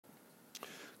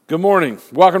Good morning.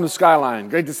 Welcome to Skyline.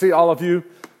 Great to see all of you.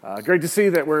 Great to see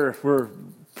that we're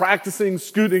practicing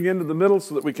scooting into the middle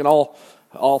so that we can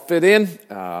all fit in.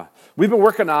 We've been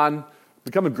working on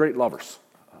becoming great lovers.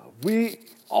 We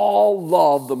all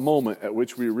love the moment at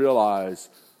which we realize,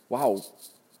 wow,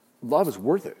 love is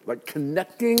worth it. Like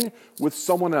connecting with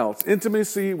someone else,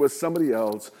 intimacy with somebody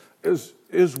else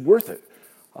is worth it.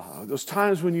 Those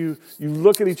times when you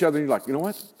look at each other and you're like, you know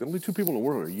what? The only two people in the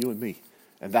world are you and me.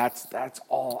 And that's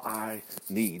all I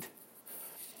need.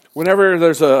 Whenever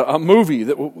there's a movie,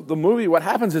 what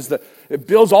happens is that it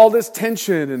builds all this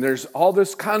tension and there's all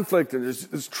this conflict and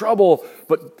there's trouble,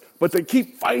 but they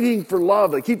keep fighting for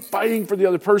love. They keep fighting for the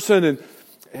other person.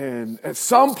 And at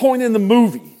some point in the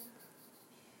movie,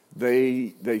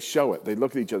 they show it. They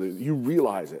look at each other. You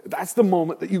realize it. That's the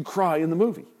moment that you cry in the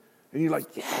movie. And you're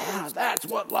like, yeah, that's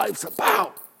what life's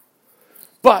about.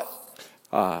 But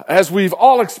as we've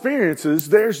all experienced,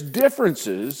 there's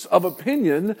differences of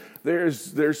opinion.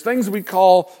 There's things we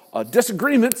call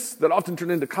disagreements that often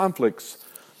turn into conflicts.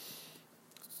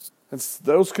 And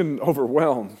those can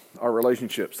overwhelm our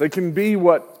relationships. They can be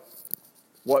what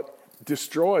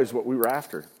destroys what we were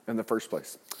after in the first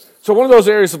place. So one of those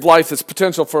areas of life that's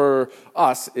potential for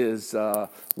us is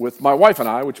with my wife and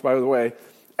I, which, by the way,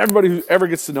 everybody who ever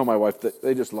gets to know my wife,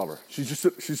 they just love her. She's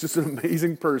just an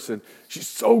amazing person. She's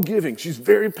so giving. She's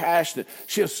very passionate.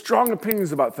 She has strong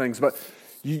opinions about things, but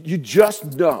you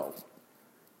just know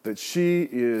that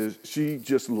she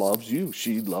just loves you.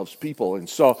 She loves people. And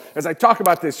so as I talk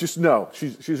about this, just know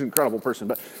she's an incredible person.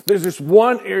 But there's this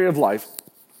one area of life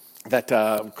that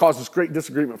causes great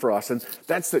disagreement for us, and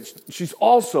that's that she's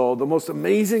also the most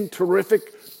amazing, terrific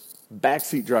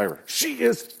backseat driver. She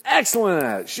is excellent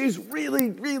at it. She's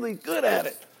really, really good at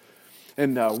it.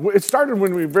 And it started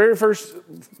when we very first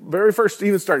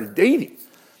even started dating.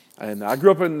 And I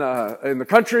grew up in the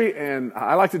country, and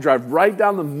I like to drive right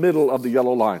down the middle of the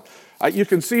yellow line. You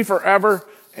can see forever,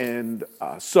 and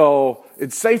so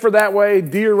it's safer that way.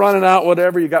 Deer running out,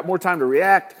 whatever. You got more time to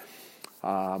react,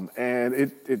 and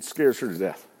it scares her to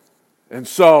death. And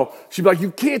so she'd be like,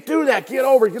 you can't do that. Get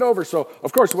over. So,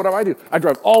 of course, what do? I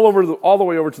drive all the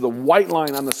way over to the white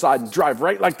line on the side and drive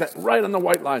right like that, right on the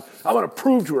white line. I'm going to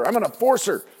prove to her. I'm going to force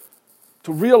her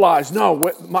to realize, no,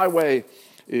 my way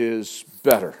is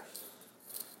better.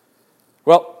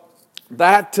 Well,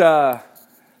 that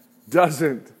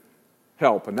doesn't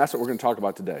help, and that's what we're going to talk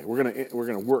about today. We're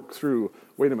going to work through,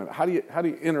 wait a minute, how do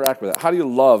you interact with that? How do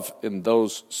you love in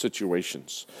those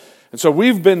situations? And so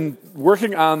we've been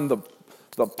working on the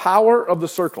power of the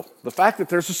circle, the fact that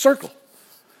there's a circle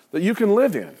that you can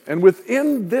live in. And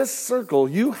within this circle,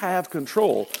 you have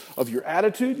control of your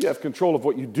attitude, you have control of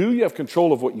what you do, you have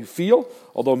control of what you feel,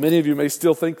 although many of you may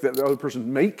still think that the other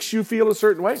person makes you feel a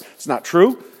certain way. It's not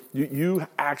true. You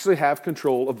actually have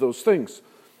control of those things.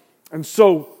 And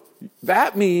so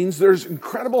that means there's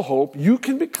incredible hope. You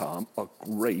can become a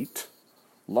great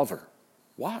lover.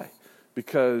 Why?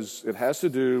 Because it has to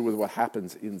do with what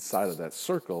happens inside of that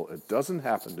circle. It doesn't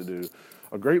happen to do.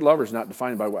 A great lover is not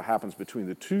defined by what happens between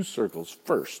the two circles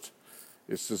first.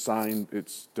 It's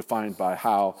defined by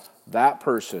how that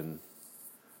person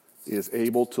is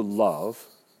able to love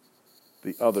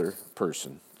the other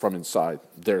person from inside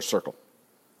their circle.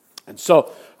 And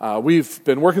so we've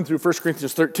been working through 1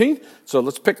 Corinthians 13. So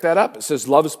let's pick that up. It says,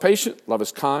 love is patient, love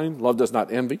is kind, love does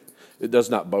not envy, it does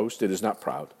not boast, it is not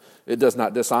proud. It does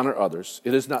not dishonor others.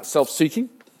 It is not self-seeking.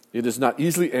 It is not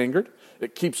easily angered.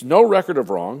 It keeps no record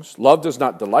of wrongs. Love does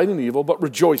not delight in evil, but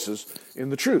rejoices in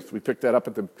the truth. We picked that up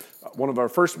at one of our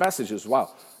first messages.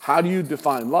 Wow, how do you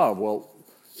define love? Well,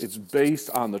 it's based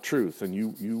on the truth, and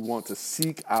you want to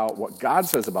seek out what God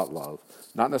says about love,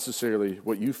 not necessarily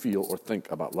what you feel or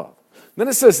think about love. Then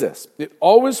it says this: it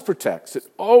always protects, it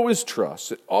always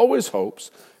trusts, it always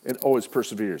hopes, and always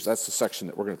perseveres. That's the section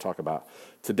that we're going to talk about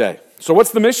today. So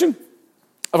what's the mission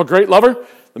of a great lover?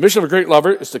 The mission of a great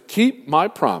lover is to keep my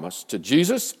promise to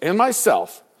Jesus and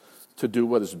myself to do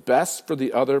what is best for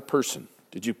the other person.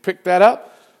 Did you pick that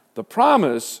up? The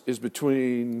promise is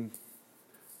between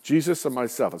Jesus and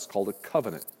myself. It's called a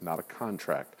covenant, not a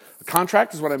contract. A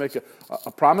contract is when I make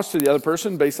a promise to the other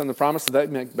person based on the promise that they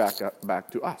make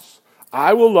back to us.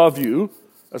 I will love you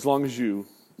as long as you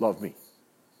love me.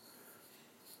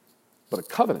 But a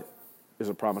covenant is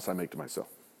a promise I make to myself.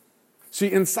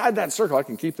 See, inside that circle, I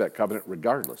can keep that covenant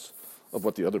regardless of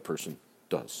what the other person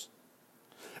does.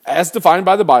 As defined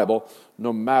by the Bible,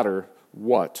 no matter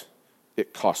what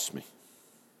it costs me.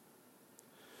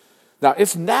 Now,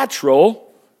 it's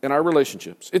natural in our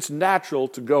relationships. It's natural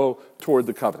to go toward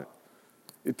the covenant.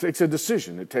 It takes a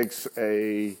decision. It takes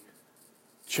a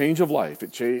change of life.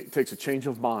 It takes a change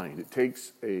of mind. It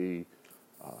takes a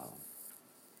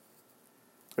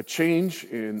change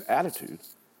in attitude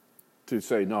to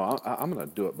say, no, I'm going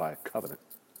to do it by a covenant.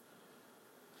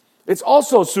 It's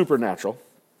also supernatural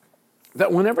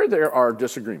that whenever there are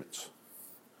disagreements,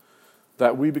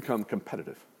 that we become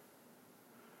competitive.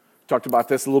 Talked about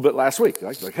this a little bit last week.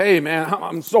 Like hey, man,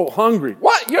 I'm so hungry.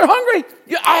 What? You're hungry?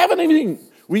 Yeah, I haven't even eaten.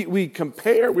 We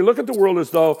compare. We look at the world as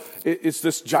though it's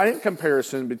this giant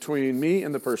comparison between me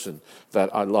and the person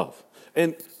that I love.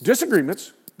 And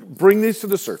disagreements bring these to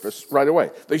the surface right away.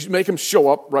 They make them show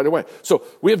up right away. So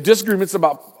we have disagreements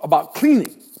about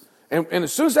cleaning. And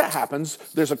as soon as that happens,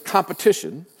 there's a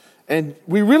competition. And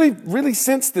we really, really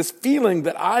sense this feeling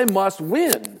that I must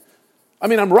win. I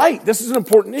mean, I'm right. This is an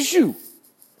important issue.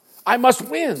 I must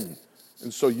win.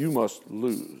 And so you must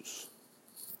lose.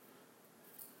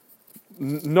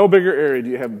 No bigger area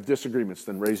do you have disagreements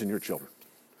than raising your children.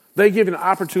 They give you an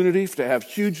opportunity to have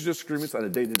huge disagreements on a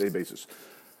day-to-day basis.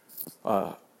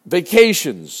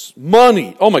 Vacations,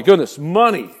 money. Oh my goodness,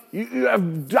 money. You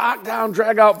have down,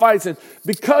 drag out fights. And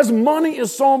because money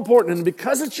is so important and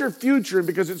because it's your future and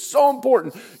because it's so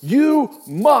important, you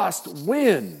must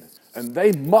win and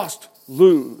they must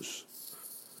lose.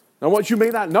 Now what you may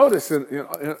not notice in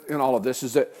all of this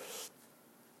is that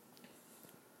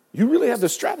you really have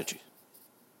this strategy.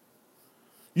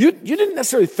 You didn't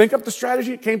necessarily think up the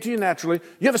strategy. It came to you naturally.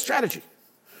 You have a strategy.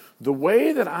 The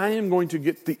way that I am going to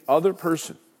get the other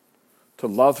person to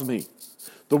love me,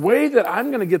 the way that I'm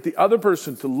going to get the other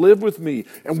person to live with me,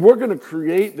 and we're going to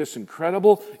create this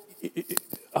incredible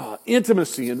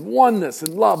intimacy and oneness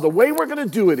and love, the way we're going to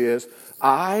do it is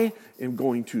I am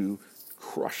going to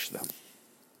crush them.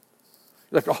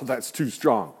 You're like, oh, that's too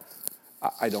strong.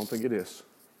 I don't think it is.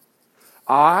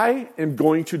 I am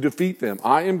going to defeat them.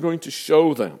 I am going to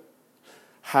show them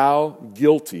how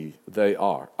guilty they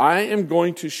are. I am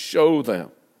going to show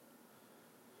them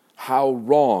how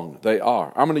wrong they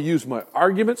are. I'm going to use my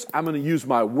arguments. I'm going to use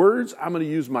my words. I'm going to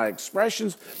use my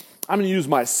expressions. I'm going to use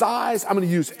my size. I'm going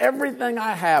to use everything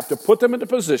I have to put them in a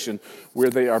position where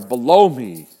they are below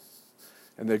me.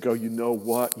 And they go, you know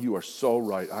what? You are so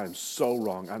right. I'm so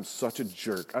wrong. I'm such a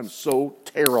jerk. I'm so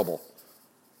terrible.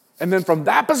 And then from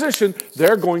that position,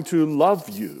 they're going to love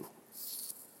you.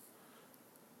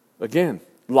 Again,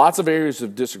 lots of areas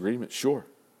of disagreement, sure.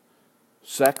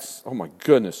 Sex, oh my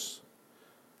goodness.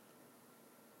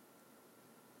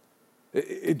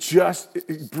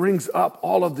 It brings up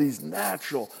all of these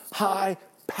natural, high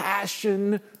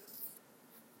passion.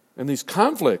 And these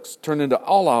conflicts turn into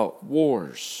all-out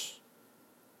wars.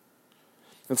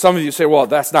 And some of you say, well,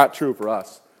 that's not true for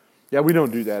us. Yeah, we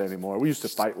don't do that anymore. We used to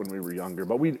fight when we were younger,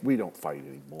 but we don't fight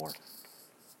anymore.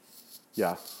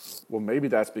 Yeah, well, maybe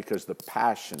that's because the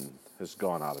passion has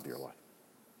gone out of your life.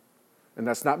 And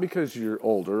that's not because you're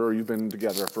older or you've been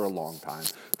together for a long time.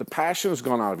 The passion has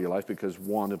gone out of your life because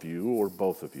one of you or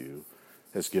both of you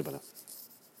has given up.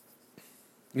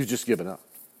 You've just given up.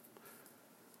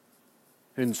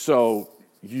 And so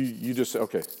you just say,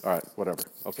 okay, all right, whatever.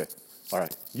 Okay, all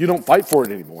right. You don't fight for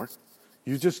it anymore.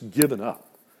 You've just given up.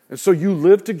 And so you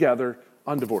live together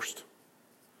undivorced.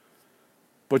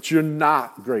 But you're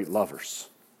not great lovers.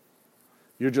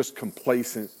 You're just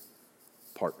complacent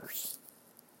partners.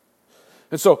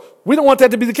 And so we don't want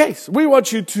that to be the case. We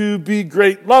want you to be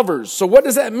great lovers. So what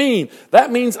does that mean?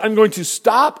 That means I'm going to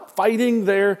stop fighting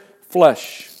their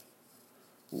flesh.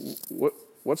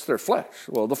 What's their flesh?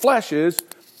 Well, the flesh is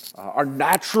our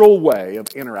natural way of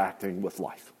interacting with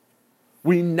life.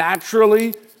 We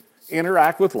naturally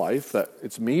interact with life that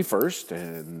it's me first,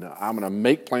 and I'm going to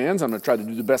make plans. I'm going to try to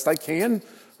do the best I can,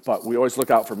 but we always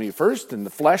look out for me first, and the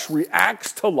flesh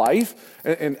reacts to life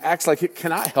and acts like it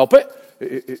cannot help it.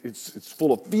 It's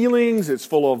full of feelings, it's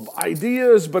full of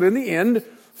ideas, but in the end,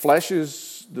 this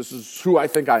is who I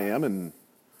think I am,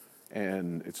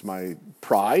 and it's my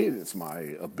pride, it's my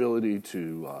ability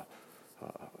to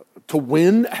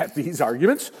win at these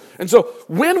arguments. And so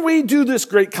when we do this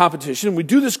great competition, we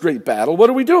do this great battle, what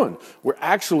are we doing? We're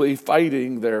actually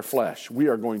fighting their flesh. We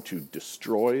are going to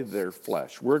destroy their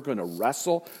flesh. We're going to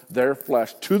wrestle their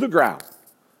flesh to the ground,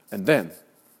 and then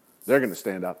they're going to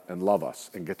stand up and love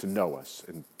us and get to know us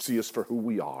and see us for who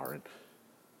we are. And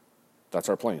that's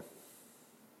our plan.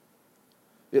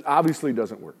 It obviously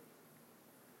doesn't work.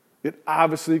 It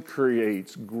obviously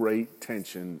creates great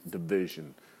tension,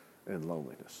 division, and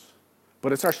loneliness.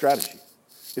 But it's our strategy.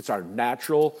 It's our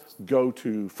natural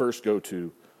first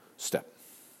go-to step.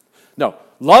 No,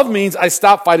 love means I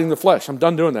stop fighting the flesh. I'm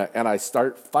done doing that. And I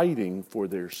start fighting for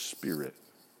their spirit.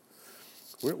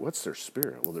 What's their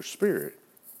spirit? Well, their spirit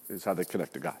is how they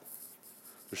connect to God.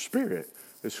 Their spirit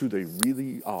is who they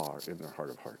really are in their heart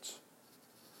of hearts.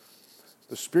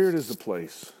 The Spirit is the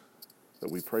place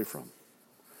that we pray from.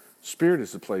 Spirit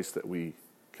is the place that we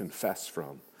confess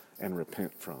from and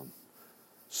repent from.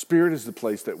 Spirit is the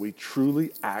place that we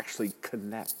truly actually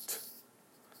connect.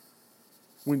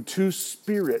 When two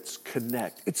spirits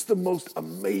connect, it's the most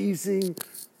amazing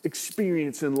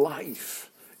experience in life.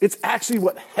 It's actually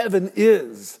what heaven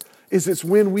is it's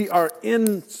when we are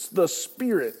in the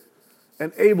Spirit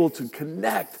and able to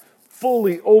connect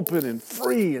fully open and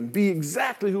free and be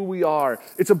exactly who we are.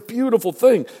 It's a beautiful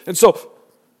thing. And so,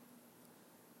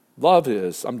 love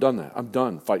is, I'm done that. I'm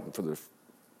done fighting for their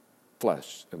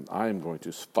flesh, and I am going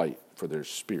to fight for their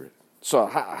spirit. So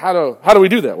how do we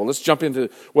do that? Well, let's jump into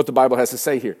what the Bible has to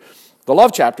say here. The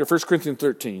love chapter, 1 Corinthians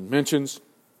 13, mentions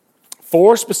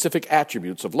 4 specific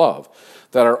attributes of love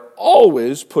that are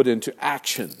always put into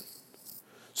action.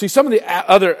 See, some of the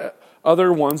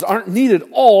other ones aren't needed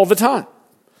all the time.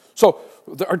 So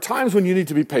there are times when you need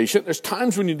to be patient. There's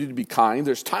times when you need to be kind.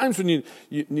 There's times when you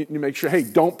need to make sure, hey,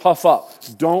 don't puff up.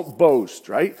 Don't boast,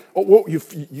 right? Oh,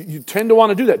 you tend to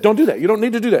want to do that. Don't do that. You don't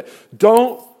need to do that.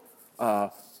 Don't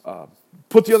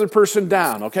put the other person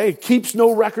down, okay? Keeps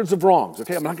no records of wrongs,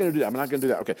 okay? I'm not going to do that. I'm not going to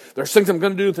do that, okay? There's things I'm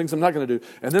going to do and things I'm not going to do.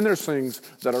 And then there's things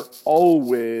that are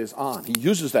always on. He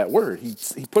uses that word. He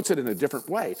puts it in a different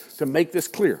way to make this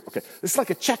clear, okay? It's like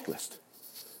a checklist.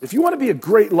 If you want to be a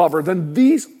great lover, then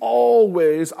these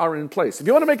always are in place. If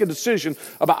you want to make a decision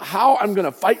about how I'm going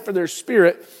to fight for their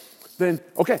spirit, then,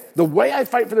 okay, the way I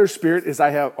fight for their spirit is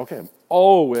I'm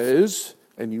always,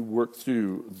 and you work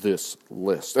through this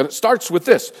list. And it starts with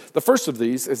this. The first of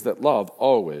these is that love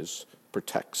always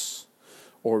protects,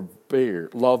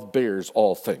 love bears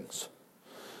all things.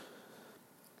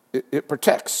 It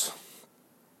protects.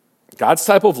 God's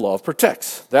type of love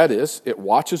protects. That is, it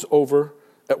watches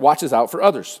out for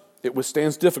others. It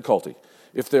withstands difficulty.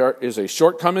 If there is a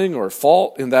shortcoming or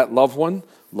fault in that loved one,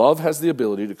 love has the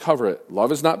ability to cover it. Love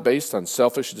is not based on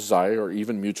selfish desire or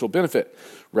even mutual benefit.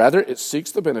 Rather, it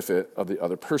seeks the benefit of the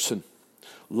other person.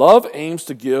 Love aims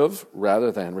to give rather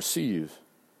than receive.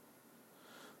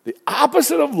 The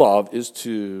opposite of love is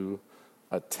to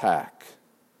attack.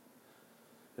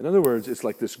 In other words, it's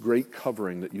like this great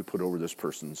covering that you put over this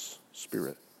person's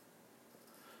spirit.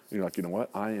 You're like, you know what?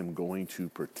 I am going to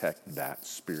protect that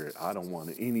spirit. I don't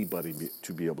want anybody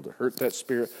to be able to hurt that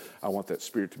spirit. I want that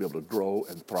spirit to be able to grow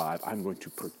and thrive. I'm going to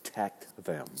protect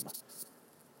them.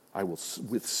 I will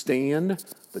withstand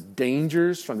the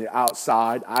dangers from the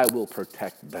outside. I will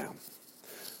protect them.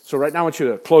 So right now I want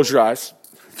you to close your eyes.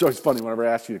 It's always funny whenever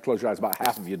I ask you to close your eyes, about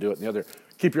half of you do it, and the other,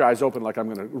 keep your eyes open like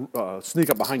I'm going to sneak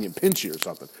up behind you and pinch you or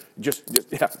something.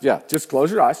 Just close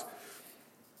your eyes.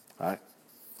 All right?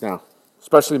 Now,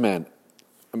 especially men,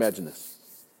 imagine this.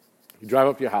 You drive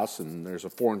up to your house and there's a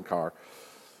foreign car,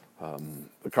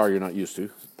 a car you're not used to,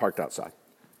 parked outside.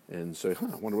 And say,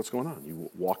 I wonder what's going on. You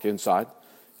walk inside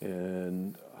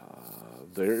and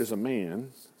there is a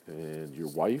man, and your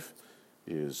wife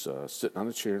is sitting on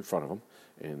a chair in front of him,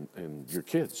 and your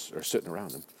kids are sitting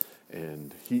around him,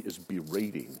 and he is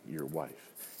berating your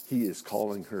wife. He is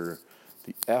calling her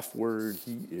the F word.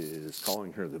 He is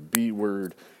calling her the B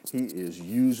word. He is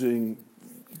using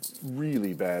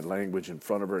really bad language in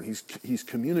front of her, and he's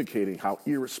communicating how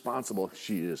irresponsible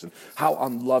she is and how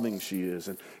unloving she is,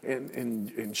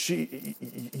 and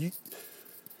she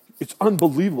it's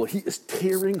unbelievable. He is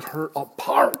tearing her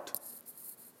apart.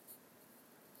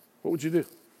 What would you do?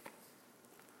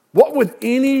 What would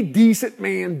any decent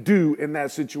man do in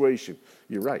that situation?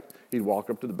 You're right. He'd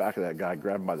walk up to the back of that guy,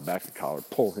 grab him by the back of the collar,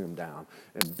 pull him down,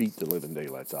 and beat the living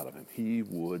daylights out of him. He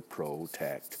would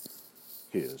protect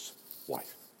his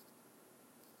wife.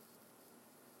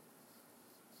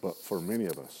 But for many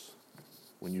of us,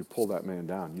 when you pull that man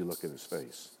down, you look in his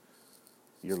face.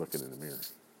 You're looking in the mirror.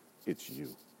 It's you.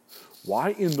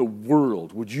 Why in the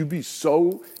world would you be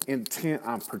so intent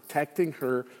on protecting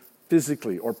her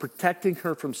physically or protecting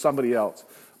her from somebody else,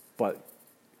 but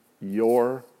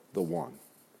you're the one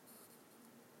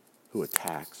who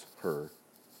attacks her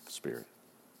spirit?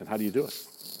 And how do you do it?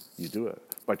 You do it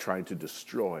by trying to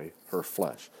destroy her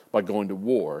flesh, by going to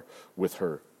war with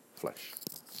her flesh.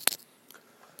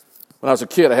 When I was a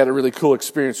kid, I had a really cool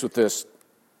experience with this.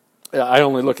 I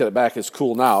only look at it back as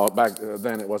cool now. Back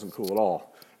then, it wasn't cool at all.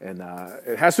 And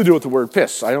it has to do with the word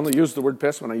piss. I only use the word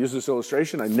piss when I use this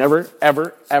illustration. I never,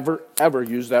 ever, ever, ever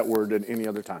use that word at any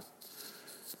other time.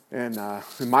 And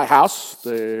in my house,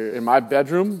 in my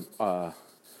bedroom,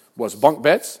 was bunk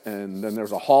beds. And then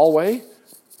there's a hallway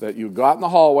that you go out in the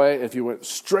hallway. If you went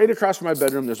straight across from my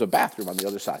bedroom, there's a bathroom on the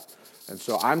other side. And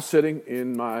so I'm sitting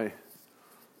on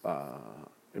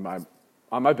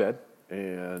my bed,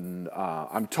 And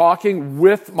I'm talking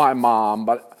with my mom,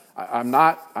 but I'm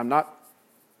not,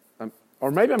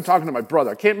 or maybe I'm talking to my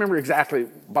brother. I can't remember exactly,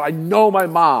 but I know my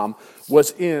mom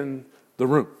was in the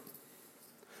room.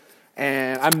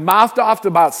 And I mouthed off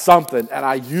about something, and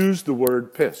I used the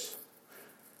word piss.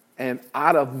 And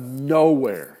out of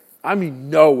nowhere, I mean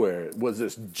nowhere, was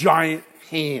this giant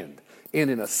hand. And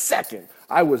in a second,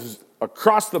 I was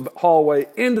across the hallway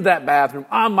into that bathroom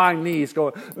on my knees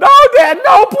going, "No, Dad,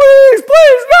 no, please,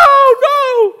 please,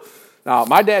 no." Now,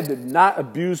 my dad did not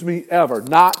abuse me ever.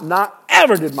 Not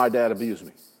ever did my dad abuse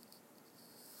me.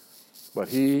 But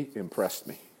he impressed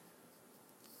me.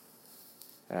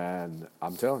 And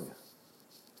I'm telling you,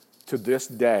 to this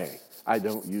day, I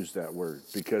don't use that word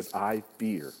because I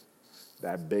fear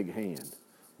that big hand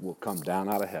will come down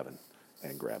out of heaven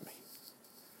and grab me.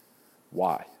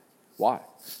 Why? Why?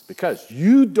 Because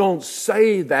you don't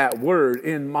say that word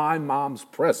in my mom's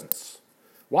presence.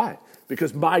 Why?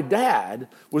 Because my dad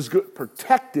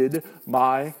protected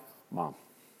my mom.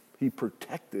 He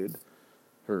protected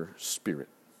her spirit.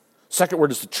 Second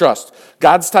word is to trust.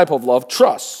 God's type of love,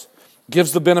 trust,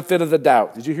 gives the benefit of the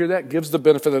doubt. Did you hear that? Gives the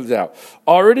benefit of the doubt.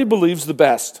 Already believes the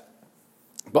best.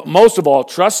 But most of all,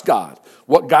 trust God.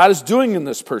 What God is doing in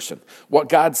this person. What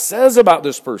God says about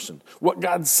this person. What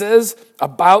God says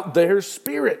about their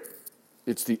spirit.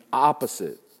 It's the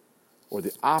opposite. Or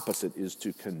the opposite is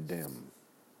to condemn.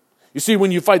 You see,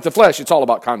 when you fight the flesh, it's all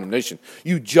about condemnation.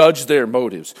 You judge their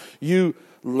motives. You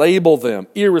label them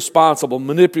irresponsible,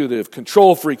 manipulative,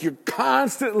 control freak. You're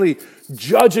constantly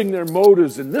judging their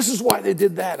motives, and this is why they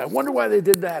did that. I wonder why they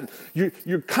did that. They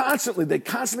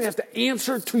constantly have to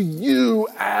answer to you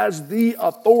as the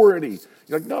authority.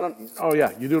 You're like, no, oh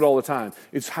yeah, you do it all the time.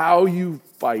 It's how you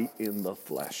fight in the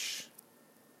flesh.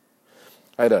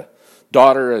 I had a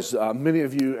daughter, as many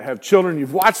of you have children,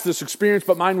 you've watched this experience,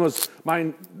 but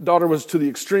my daughter was to the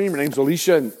extreme. Her name's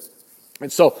Alicia,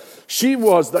 and so she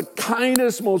was the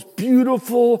kindest, most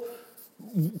beautiful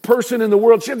person in the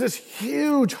world. She had this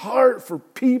huge heart for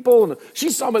people, and she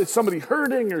saw somebody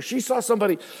hurting, or she saw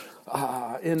somebody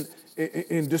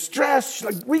in distress. She's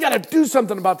like, "We got to do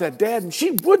something about that, Dad," and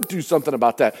she would do something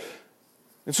about that.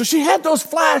 And so she had those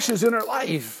flashes in her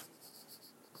life,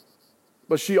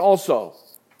 but she also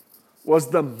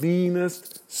was the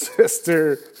meanest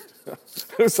sister.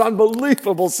 It was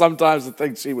unbelievable sometimes the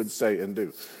things she would say and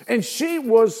do. And she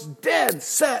was dead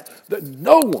set that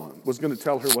no one was going to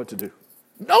tell her what to do.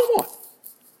 No one.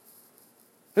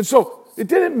 And so it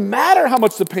didn't matter how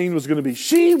much the pain was going to be.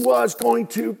 She was going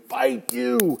to fight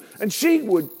you. And she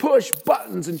would push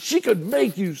buttons and she could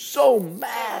make you so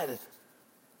mad.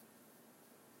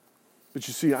 But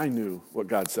you see, I knew what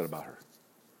God said about her.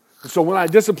 And so when I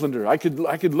disciplined her, I could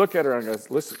look at her and go,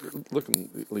 "Listen, look,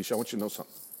 Alicia, I want you to know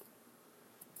something.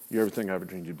 You're everything I ever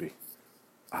dreamed you'd be.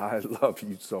 I love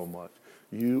you so much.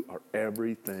 You are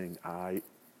everything I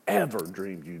ever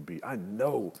dreamed you'd be. I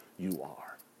know you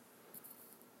are."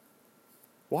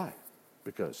 Why?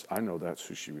 Because I know that's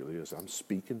who she really is. I'm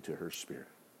speaking to her spirit.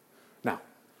 Now,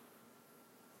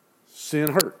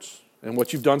 sin hurts, and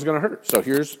what you've done is going to hurt. So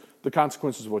here's the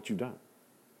consequences of what you've done.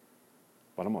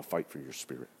 But I'm going to fight for your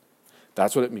spirit.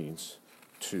 That's what it means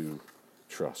to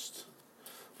trust.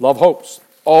 Love hopes.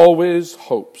 Always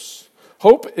hopes.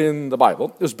 Hope in the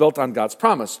Bible is built on God's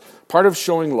promise. Part of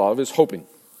showing love is hoping.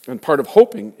 And part of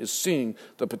hoping is seeing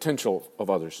the potential of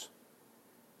others.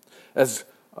 As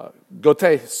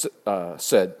Goethe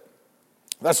said,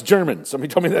 that's German.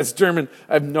 Somebody told me that's German.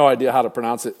 I have no idea how to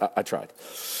pronounce it. I tried.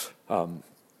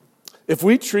 If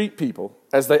we treat people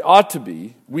as they ought to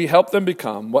be, we help them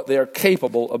become what they are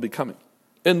capable of becoming.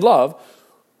 In love,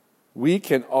 we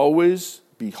can always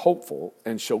be hopeful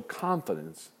and show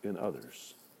confidence in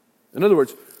others. In other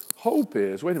words, hope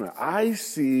is, wait a minute, I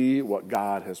see what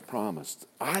God has promised.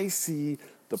 I see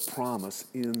the promise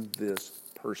in this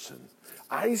person.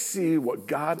 I see what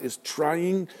God is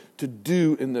trying to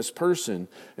do in this person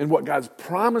and what God's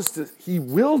promised that he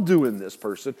will do in this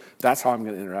person. That's how I'm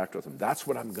going to interact with them. That's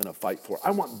what I'm going to fight for.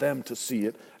 I want them to see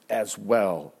it as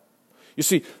well. You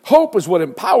see, hope is what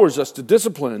empowers us to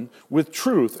discipline with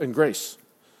truth and grace.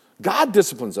 God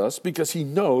disciplines us because he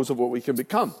knows of what we can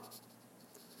become.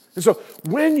 And so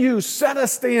when you set a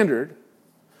standard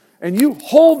and you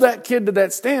hold that kid to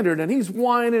that standard and he's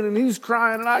whining and he's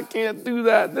crying and I can't do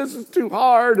that, this is too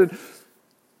hard.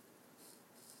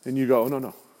 And you go,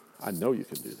 no, I know you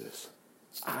can do this.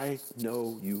 I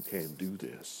know you can do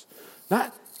this.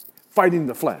 Not fighting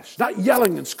the flesh, not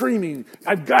yelling and screaming,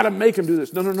 I've got to make him do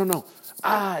this. No.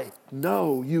 I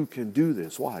know you can do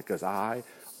this. Why? Because I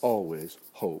always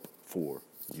hope for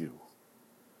you.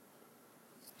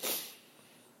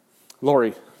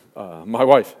 Lori My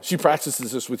wife, she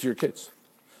practices this with your kids.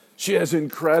 She has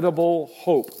incredible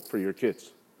hope for your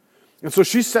kids. And so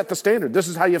she set the standard. This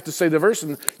is how you have to say the verse,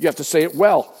 and you have to say it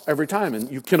well every time.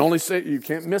 And you can only say it, you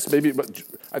can't miss maybe, but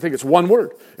I think it's one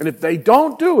word. And if they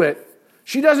don't do it,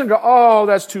 she doesn't go, oh,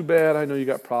 that's too bad. I know you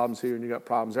got problems here and you got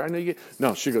problems there. I know you get.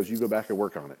 No, she goes, you go back and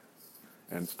work on it.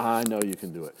 And I know you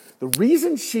can do it. The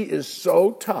reason she is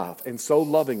so tough and so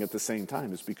loving at the same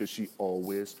time is because she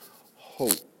always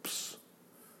hopes.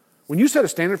 When you set a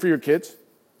standard for your kids,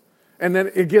 and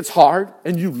then it gets hard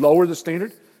and you lower the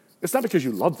standard, it's not because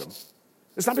you love them.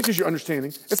 It's not because you're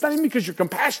understanding. It's not even because you're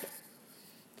compassionate.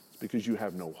 It's because you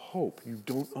have no hope. You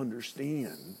don't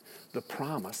understand the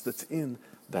promise that's in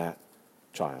that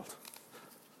child.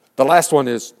 The last one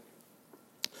is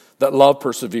that love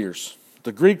perseveres.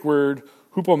 The Greek word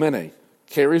hupomene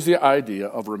carries the idea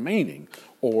of remaining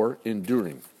or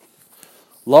enduring.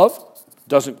 Love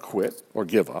doesn't quit or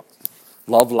give up.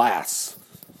 Love lasts.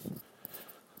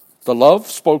 The love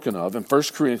spoken of in 1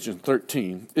 Corinthians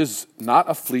 13 is not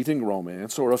a fleeting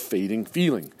romance or a fading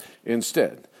feeling.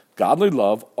 Instead, godly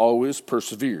love always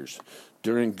perseveres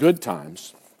during good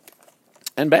times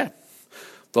and bad.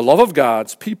 The love of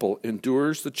God's people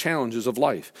endures the challenges of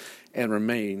life and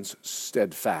remains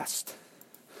steadfast.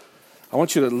 I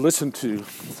want you to listen to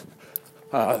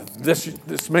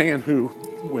this man who,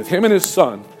 with him and his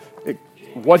son,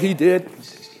 what he did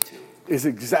is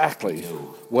exactly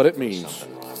what it means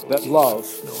that love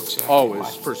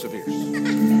always perseveres.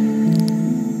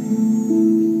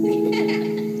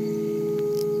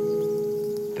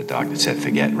 The doctor said,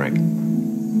 forget Rick.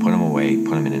 Put him away,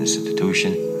 put him in an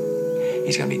institution.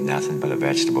 He's going to be nothing but a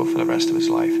vegetable for the rest of his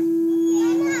life.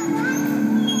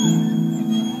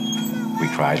 We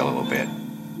cried a little bit.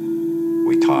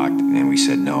 We talked, and we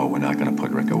said, no, we're not going to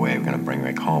put Rick away. We're going to bring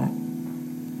Rick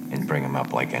home and bring him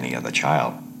up like any other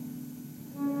child.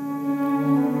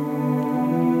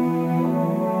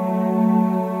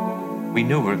 We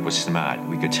knew Rick was smart.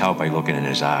 We could tell by looking in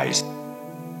his eyes.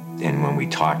 And when we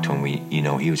talked to him,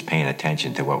 he was paying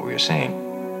attention to what we were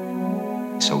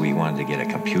saying. So we wanted to get a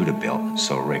computer built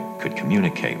so Rick could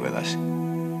communicate with us.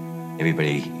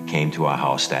 Everybody came to our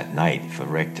house that night for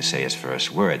Rick to say his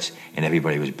first words. And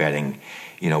everybody was betting,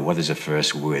 what is the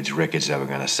first words Rick is ever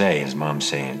going to say? And his mom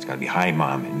saying, it's going to be, hi,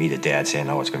 Mom. And me, the dad, saying,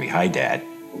 no, it's going to be, hi, Dad.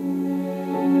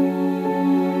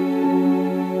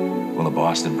 Well, the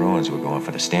Boston Bruins were going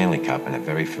for the Stanley Cup, and the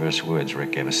very first words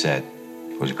Rick ever said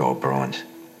was, go Bruins.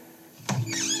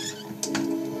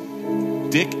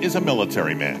 Dick is a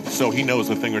military man, so he knows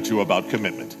a thing or two about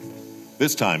commitment.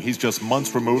 This time, he's just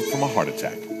months removed from a heart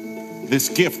attack. This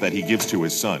gift that he gives to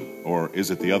his son, or is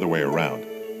it the other way around?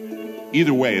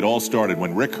 Either way, it all started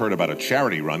when Rick heard about a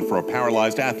charity run for a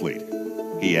paralyzed athlete.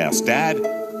 He asked Dad,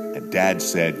 and Dad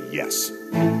said yes.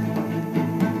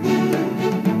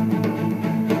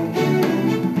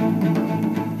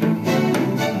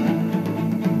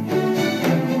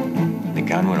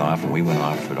 Gun went off and we went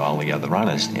off with all the other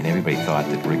runners, and everybody thought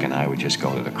that Rick and I would just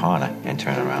go to the corner and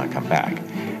turn around and come back.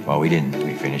 Well, we didn't.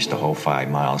 We finished the whole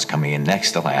 5 miles, coming in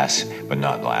next to last, but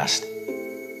not last.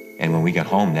 And when we got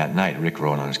home that night, Rick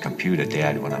wrote on his computer,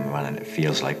 Dad, when I'm running, it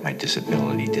feels like my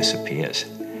disability disappears.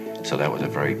 So that was a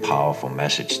very powerful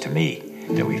message to me,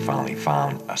 that we finally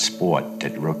found a sport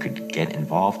that Rick could get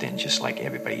involved in just like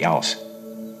everybody else.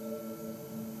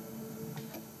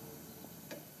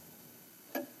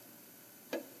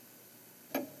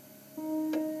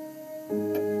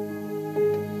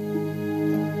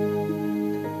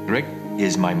 Rick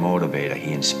is my motivator.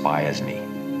 He inspires me.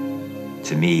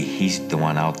 To me, he's the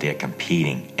one out there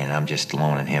competing, and I'm just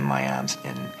loaning him my arms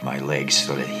and my legs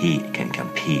so that he can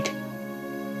compete.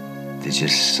 There's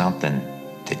just something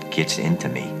that gets into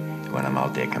me when I'm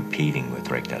out there competing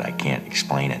with Rick that I can't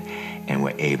explain it, and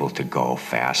we're able to go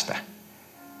faster.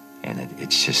 And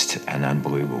it's just an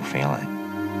unbelievable feeling.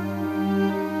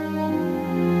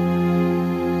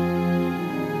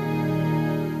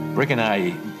 Rick and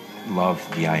I love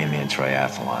the Ironman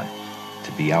triathlon,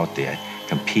 to be out there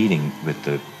competing with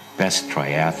the best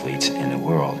triathletes in the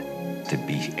world, to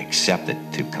be accepted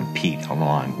to compete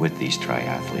along with these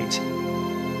triathletes.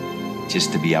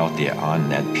 Just to be out there on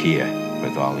that pier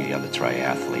with all the other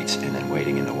triathletes and then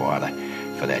waiting in the water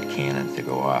for that cannon to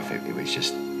go off, it was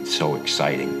just so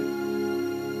exciting.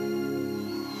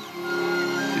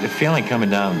 The feeling coming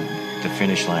down the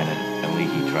finish line at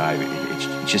Leahy Drive,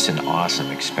 it's just an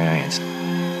awesome experience.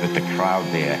 With the crowd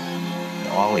there,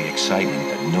 all the excitement,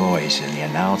 the noise, and the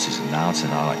announcers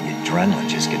announcing, all your adrenaline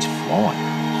just gets flowing.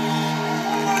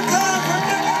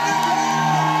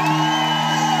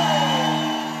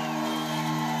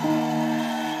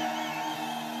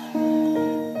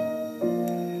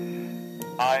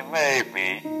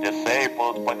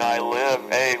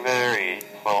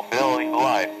 fulfilling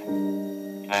life.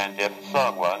 And if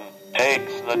someone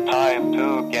takes the time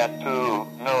to get to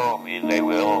know me, they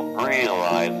will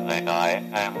realize that I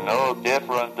am no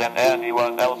different than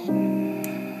anyone else.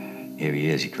 Here he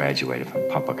is. He graduated from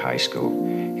public high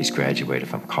school. He's graduated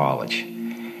from college.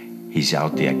 He's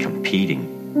out there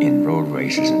competing in road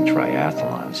races and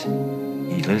triathlons.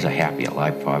 He lives a happier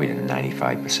life probably than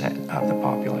 95% of the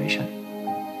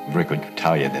population. Rick would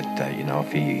tell you that,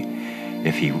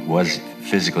 if he was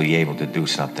physically able to do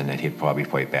something, that he'd probably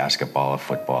play basketball or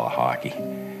football or hockey.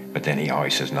 But then he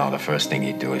always says, no, the first thing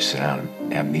he'd do is sit down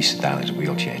and have me sit down in his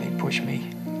wheelchair and he'd push me.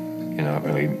 It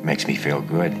really makes me feel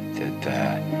good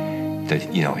that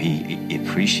he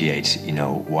appreciates,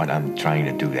 what I'm trying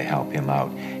to do to help him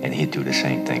out, and he'd do the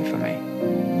same thing for me.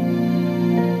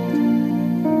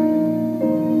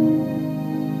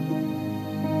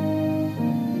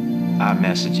 Our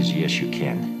message is, yes, you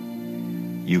can.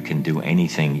 You can do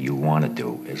anything you want to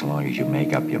do as long as you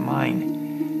make up your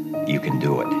mind. You can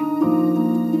do it.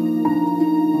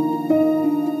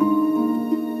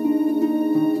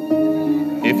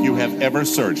 If you have ever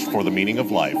searched for the meaning of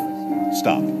life,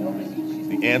 stop.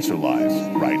 The answer lies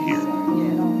right here.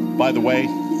 By the way,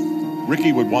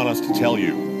 Ricky would want us to tell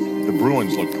you the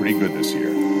Bruins look pretty good this year.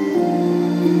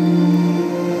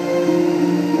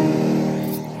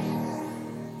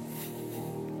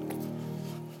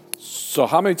 So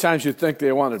how many times do you think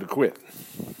they wanted to quit?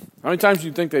 How many times do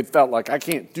you think they felt like, I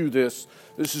can't do this,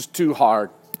 this is too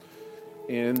hard?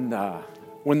 And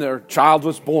when their child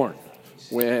was born,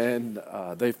 when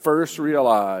they first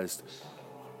realized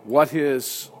what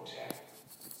his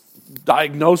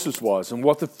diagnosis was and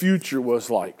what the future was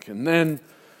like. And then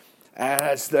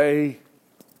as they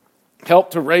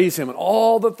helped to raise him and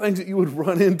all the things that you would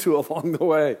run into along the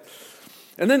way.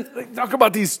 And then they talk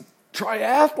about these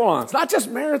triathlons, not just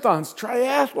marathons,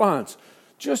 triathlons.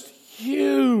 Just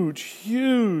huge,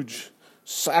 huge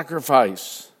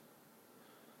sacrifice.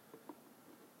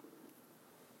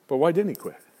 But why didn't he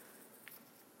quit?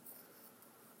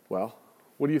 Well,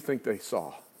 what do you think they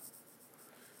saw?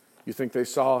 You think they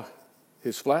saw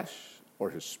his flesh or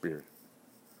his spirit?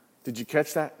 Did you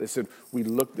catch that? They said, we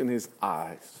looked in his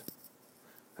eyes.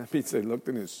 That means they looked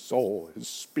in his soul, his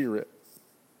spirit.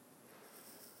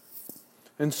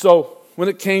 And so, when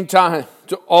it came time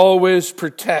to always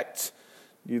protect,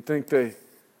 do you think they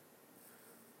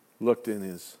looked in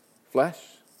his flesh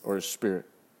or his spirit?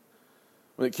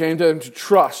 When it came to him to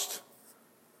trust,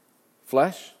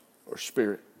 flesh or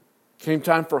spirit? Came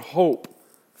time for hope,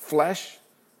 flesh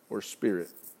or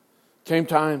spirit? Came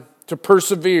time to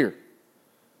persevere,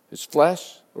 his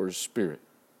flesh or his spirit?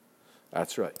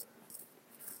 That's right.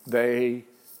 They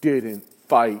didn't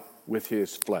fight with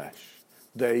his flesh.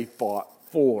 They fought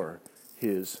for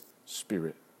his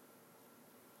spirit.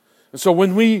 And so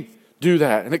when we do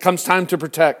that, and it comes time to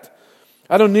protect,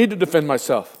 I don't need to defend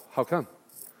myself. How come?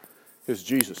 Because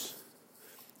Jesus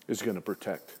is going to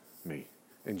protect me.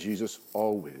 And Jesus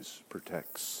always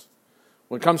protects.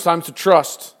 When it comes time to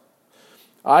trust,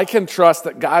 I can trust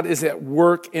that God is at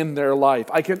work in their life.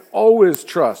 I can always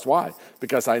trust. Why?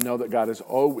 Because I know that God is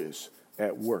always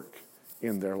at work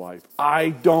in their life. I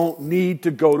don't need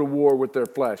to go to war with their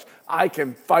flesh. I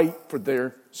can fight for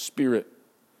their spirit.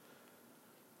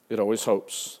 It always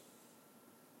hopes.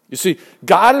 You see,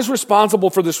 God is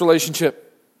responsible for this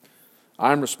relationship.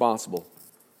 I'm responsible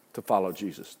to follow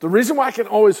Jesus. The reason why I can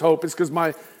always hope is because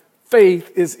my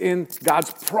faith is in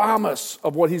God's promise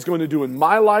of what he's going to do in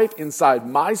my life, inside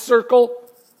my circle,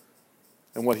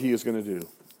 and what he is going to do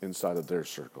inside of their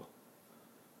circle.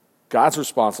 God's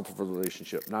responsible for the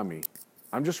relationship, not me.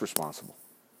 I'm just responsible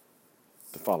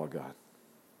to follow God.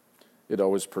 It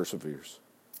always perseveres.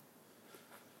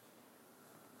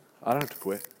 I don't have to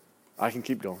quit. I can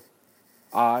keep going.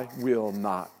 I will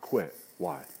not quit.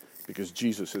 Why? Because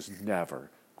Jesus has never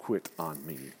quit on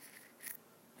me,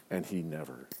 and he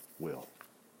never will.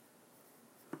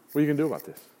 What are you going to do about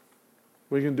this?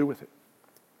 What are you going to do with it?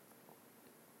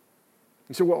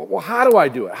 You say, well, how do I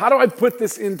do it? How do I put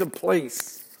this into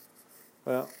place?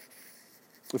 Well,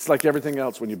 it's like everything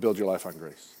else when you build your life on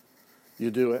grace.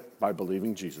 You do it by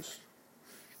believing Jesus.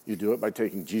 You do it by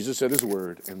taking Jesus at his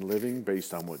word and living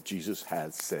based on what Jesus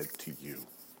has said to you.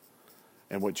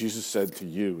 And what Jesus said to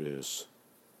you is,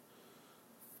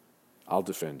 I'll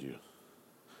defend you.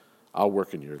 I'll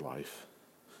work in your life.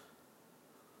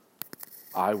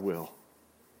 I will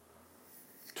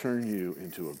turn you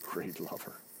into a great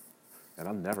lover. And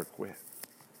I'll never quit.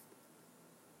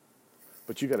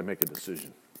 But you got to make a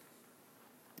decision.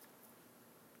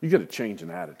 You got to change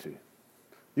an attitude.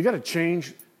 You got to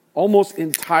change almost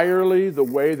entirely the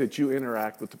way that you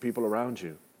interact with the people around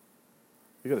you.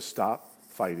 You got to stop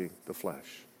fighting the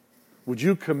flesh. Would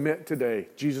you commit today,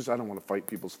 Jesus, I don't want to fight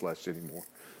people's flesh anymore.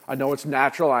 I know it's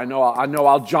natural. I know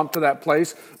I'll jump to that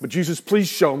place. But Jesus, please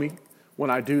show me when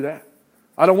I do that.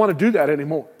 I don't want to do that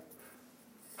anymore.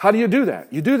 How do you do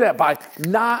that? You do that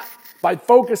by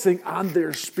focusing on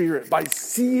their spirit, by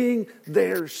seeing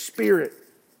their spirit.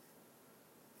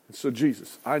 And so,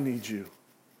 Jesus, I need you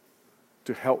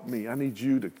to help me. I need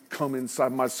you to come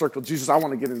inside my circle. Jesus, I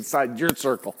want to get inside your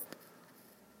circle.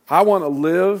 I want to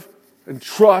live and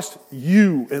trust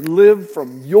you and live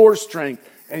from your strength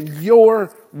and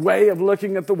your way of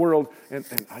looking at the world. And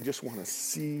I just want to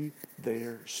see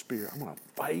their spirit. I want to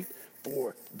fight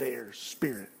for their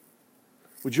spirit.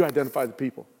 Would you identify the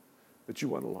people that you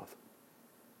want to love?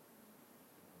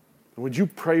 And would you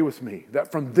pray with me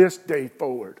that from this day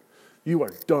forward, you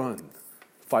are done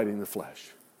fighting the flesh.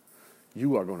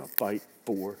 You are going to fight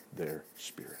for their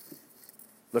spirit.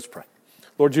 Let's pray.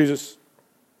 Lord Jesus,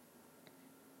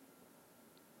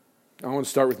 I want to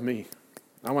start with me.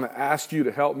 I want to ask you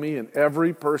to help me and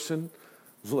every person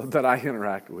that I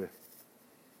interact with.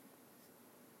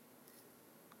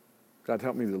 God,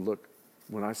 help me to look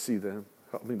when I see them.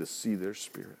 Help me to see their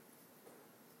spirit.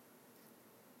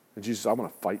 And Jesus, I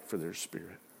want to fight for their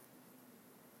spirit.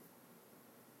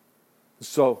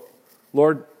 So,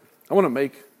 Lord, I want to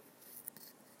make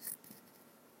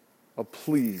a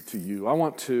plea to you. I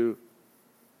want to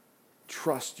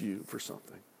trust you for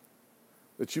something.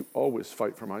 That you always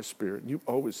fight for my spirit. You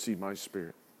always see my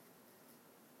spirit.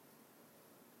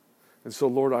 And so,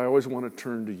 Lord, I always want to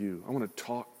turn to you. I want to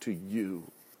talk to you,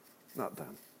 not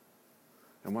them.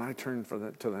 And when I turn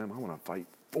to them, I want to fight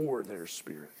for their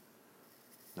spirit,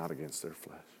 not against their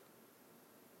flesh.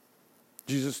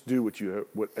 Jesus, do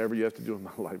whatever you have to do in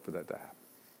my life for that to happen.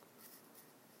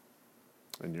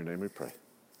 In your name we pray.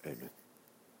 Amen.